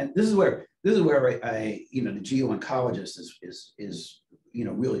 and this is where the geo-oncologist is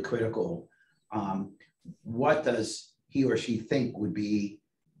really critical. What does he or she think would be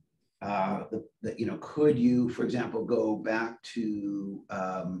could you, for example, go back to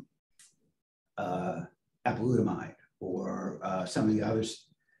apalutamide or some of the others,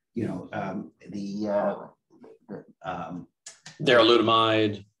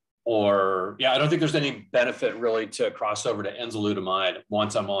 Darolutamide, or I don't think there's any benefit really to cross over to enzalutamide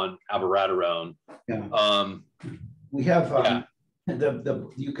once I'm on abiraterone. Yeah. We have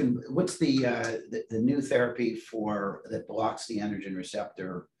what's the new therapy that blocks the androgen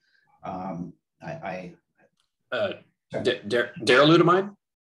receptor? Darolutamide,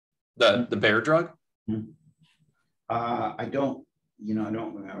 the bear drug. I don't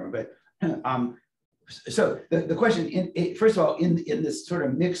remember, but so the question, first of all, in this sort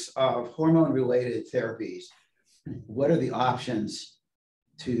of mix of hormone-related therapies, what are the options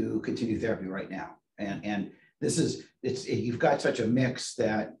to continue therapy right now? And this is you've got such a mix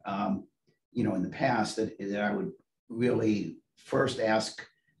that in the past that I would really first ask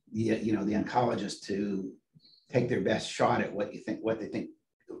the oncologist to take their best shot at what they think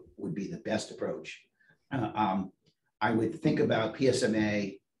would be the best approach. I would think about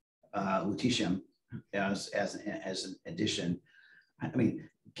PSMA, lutetium as an addition.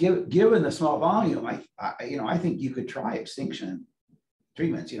 Given the small volume, I think you could try extinction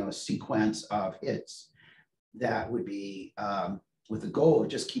treatments. A sequence of hits that would be with the goal of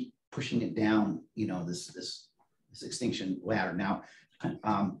just keep pushing it down. This extinction ladder. Now,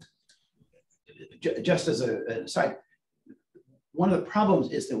 just as an aside, one of the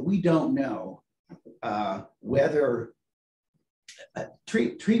problems is that we don't know whether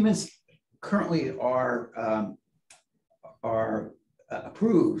treatments currently are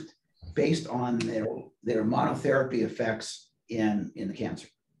approved based on their monotherapy effects in the cancer.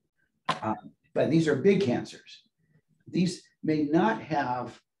 But these are big cancers. These may not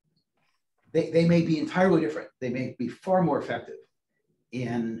have, they may be entirely different. They may be far more effective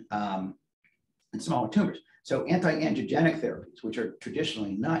in smaller tumors. So anti-angiogenic therapies, which are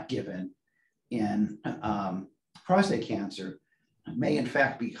traditionally not given in prostate cancer, may in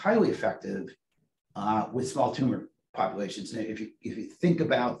fact be highly effective with small tumor populations. Now, if you think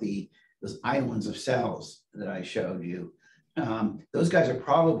about those islands of cells that I showed you, those guys are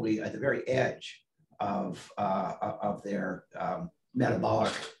probably at the very edge of their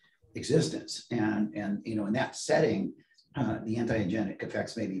metabolic existence, and in that setting, the anti-angiogenic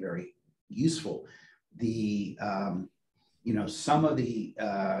effects may be very useful. Some of the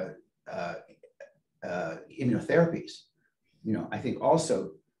immunotherapies, I think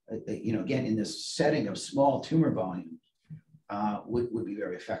also again, in this setting of small tumor volume, would be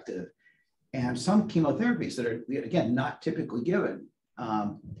very effective. And some chemotherapies that are, again, not typically given,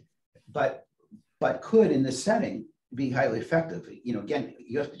 but could in this setting be highly effective. Again,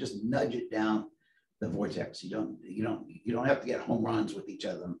 you have to just nudge it down the vortex. You don't have to get home runs with each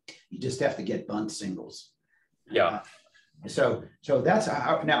of them. You just have to get bunt singles. Yeah. So that's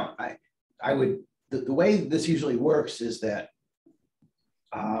how. Now, I would, the way this usually works is that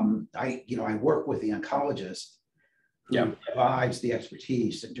I work with the oncologist who provides the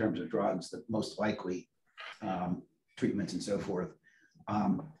expertise in terms of drugs, the most likely treatments and so forth.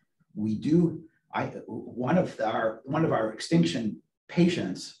 One of our extinction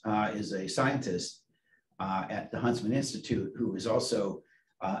patients is a scientist at the Huntsman Institute who is also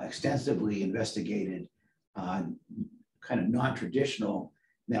extensively investigated kind of non-traditional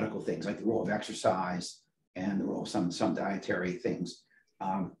medical things like the role of exercise and the role of some dietary things.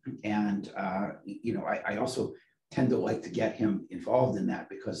 I also tend to like to get him involved in that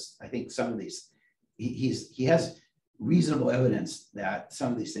because I think some of these, he has reasonable evidence that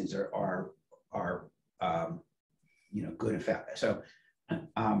some of these things are good effect. So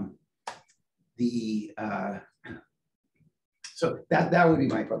so that would be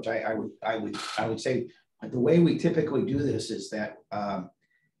my approach. I would say the way we typically do this is that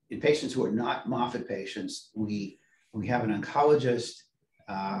in patients who are not Moffitt patients, we have an oncologist,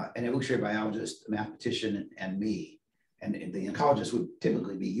 an evolutionary biologist, a mathematician, and me. And the oncologist would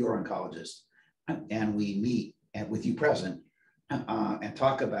typically be your oncologist. And we meet with you present and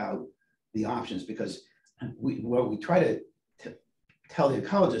talk about the options, because what we try to tell the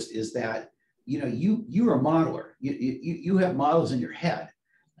oncologist is that, you're a modeler. You have models in your head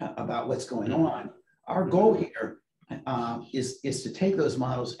about what's going on. Our goal here is to take those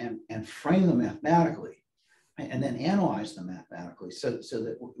models and frame them mathematically and then analyze them mathematically so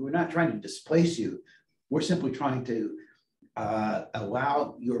that we're not trying to displace you. We're simply trying to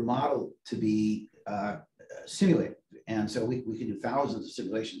allow your model to be simulated. And so we can do thousands of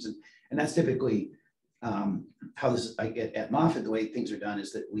simulations. And that's typically how this, at Moffitt, the way things are done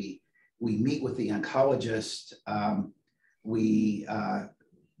is that we meet with the oncologist, we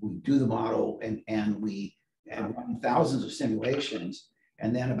do the model and we run thousands of simulations.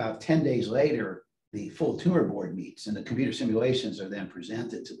 And then about 10 days later, the full tumor board meets and the computer simulations are then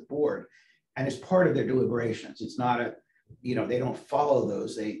presented to the board. And it's part of their deliberations. It's not they don't follow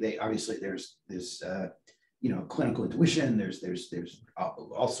those. They obviously there's clinical intuition. There's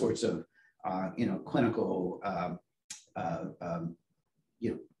all sorts of, clinical,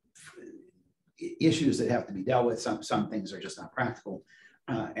 issues that have to be dealt with. Some things are just not practical.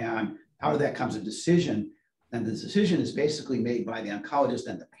 And out of that comes a decision. And the decision is basically made by the oncologist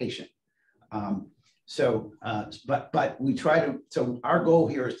and the patient. But we try to, so our goal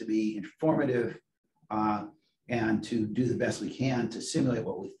here is to be informative and to do the best we can to simulate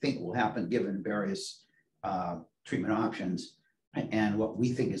what we think will happen given various treatment options and what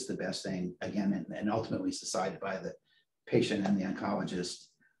we think is the best thing, again, and ultimately it's decided by the patient and the oncologist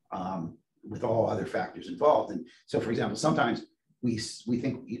with all other factors involved. And so, for example, sometimes we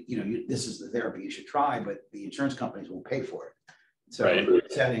think, this is the therapy you should try, but the insurance companies won't pay for it. So in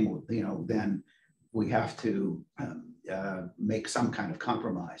that setting, then we have to make some kind of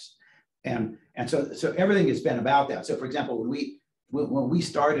compromise. And so everything has been about that. So for example, when we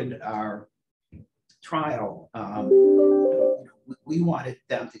started our trial, we wanted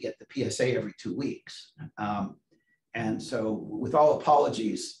them to get the PSA every 2 weeks. And so with all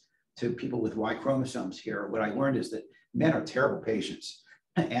apologies to people with Y chromosomes here, what I learned is that men are terrible patients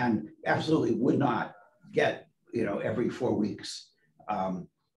and absolutely would not get, every 4 weeks,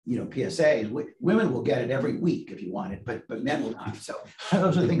 PSAs. Women will get it every week if you want it, but men will not. So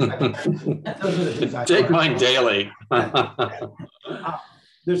those are the things I take mine daily.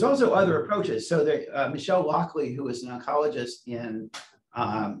 There's also other approaches. So Michelle Lockley, who is an oncologist in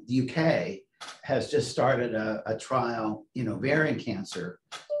the UK, has just started a trial in ovarian cancer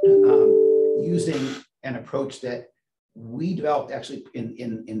using an approach that we developed actually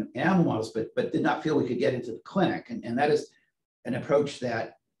in animal models, but did not feel we could get into the clinic. And that is an approach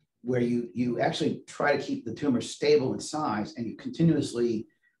where you actually try to keep the tumor stable in size and you continuously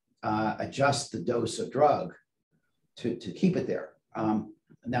adjust the dose of drug to keep it there.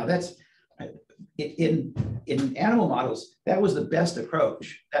 Now that's, in animal models, that was the best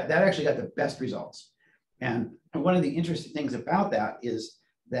approach. That actually got the best results. And one of the interesting things about that is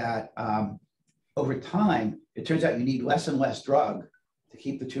that over time, it turns out you need less and less drug to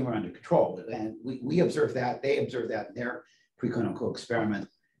keep the tumor under control. And we observed that, they observed that in their preclinical experiment.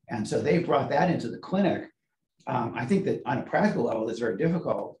 And so they brought that into the clinic. I think that on a practical level, it's very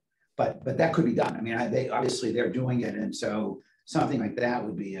difficult but that could be done. I mean, they obviously they're doing it, and so something like that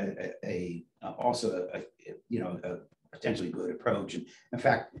would be also a potentially good approach. And in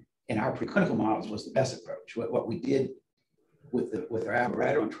fact, in our preclinical models was the best approach. What we did with our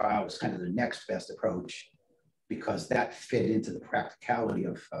abiraterone trial was kind of the next best approach, because that fit into the practicality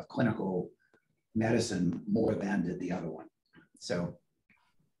of clinical medicine more than did the other one. So